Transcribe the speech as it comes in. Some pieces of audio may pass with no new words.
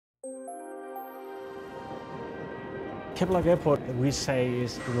Keflavik Airport, we say,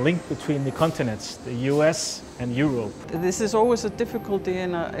 is the link between the continents, the US and Europe. This is always a difficulty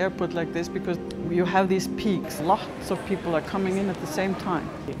in an airport like this because you have these peaks. Lots of people are coming in at the same time.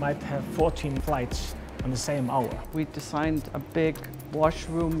 It might have 14 flights on the same hour. We designed a big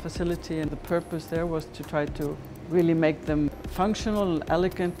washroom facility, and the purpose there was to try to really make them functional,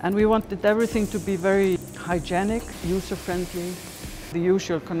 elegant, and we wanted everything to be very hygienic, user-friendly. The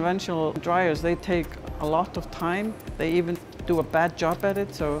usual conventional dryers, they take a lot of time. They even do a bad job at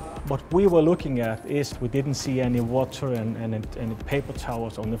it. So what we were looking at is we didn't see any water and any paper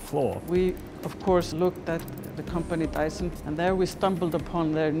towels on the floor. We, of course, looked at the company Dyson, and there we stumbled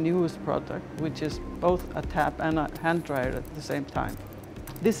upon their newest product, which is both a tap and a hand dryer at the same time.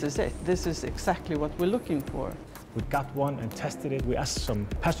 This is it. This is exactly what we're looking for. We got one and tested it. We asked some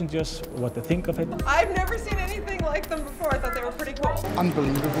passengers what they think of it. I've never seen anything like them before. I thought they were pretty cool.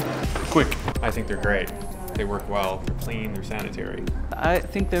 Unbelievable. Quick. I think they're great. They work well, they're clean, they're sanitary. I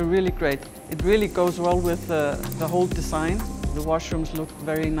think they're really great. It really goes well with the whole design. The washrooms look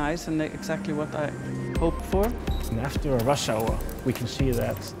very nice and they're exactly what I hoped for. And after a rush hour, we can see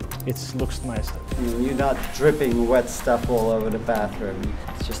that it looks nice. You're not dripping wet stuff all over the bathroom.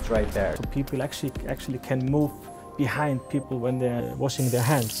 It's just right there. So people actually can move behind people when they're washing their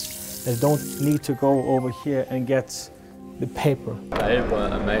hands. They don't need to go over here and get the paper. It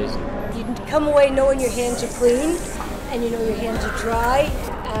was amazing. You can come away knowing your hands are clean and you know your hands are dry,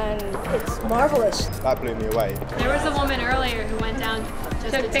 and it's marvelous. That blew me away. There was a woman earlier who went down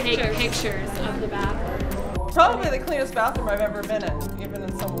just to take pictures of the bathroom. Probably the cleanest bathroom I've ever been in, even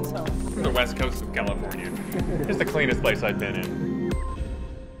in someone's home. From the west coast of California. It's the cleanest place I've been in.